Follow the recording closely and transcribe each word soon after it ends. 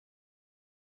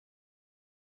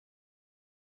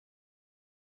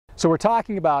So we're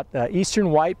talking about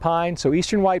eastern white pine. So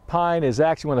eastern white pine is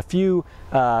actually one of the few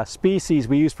species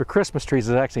we use for Christmas trees.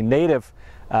 It's actually native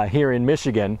here in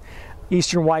Michigan.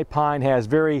 Eastern white pine has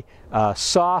very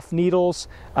soft needles,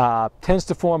 tends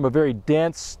to form a very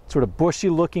dense, sort of bushy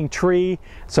looking tree.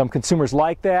 Some consumers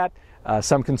like that.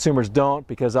 Some consumers don't,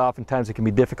 because oftentimes it can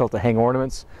be difficult to hang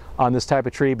ornaments on this type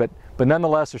of tree, but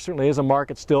nonetheless there certainly is a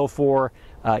market still for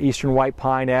eastern white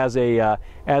pine as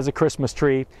a Christmas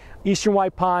tree. Eastern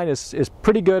white pine is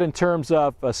pretty good in terms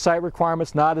of site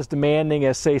requirements, not as demanding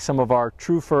as say some of our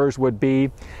true firs would be.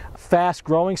 Fast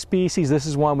growing species, this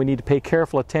is one we need to pay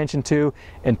careful attention to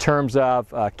in terms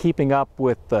of keeping up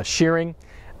with shearing.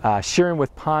 Shearing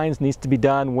with pines needs to be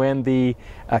done when the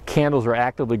candles are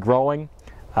actively growing.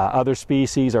 Other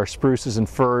species, our spruces and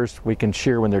firs, we can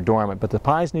shear when they're dormant, but the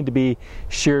pines need to be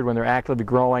sheared when they're actively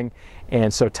growing,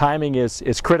 and so timing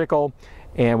is critical,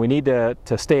 and we need to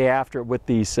stay after it with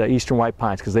these eastern white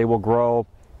pines, because they will grow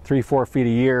 3-4 feet a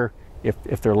year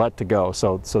if they're let to go.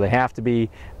 So they have to be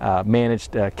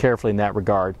managed carefully in that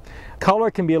regard.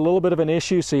 Color can be a little bit of an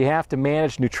issue, so you have to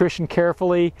manage nutrition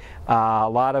carefully. A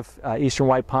lot of eastern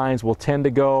white pines will tend to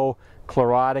go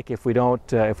chlorotic if we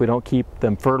don't keep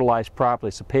them fertilized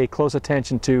properly. So pay close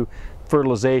attention to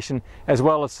fertilization, as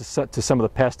well as to some of the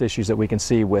pest issues that we can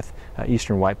see with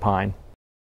eastern white pine.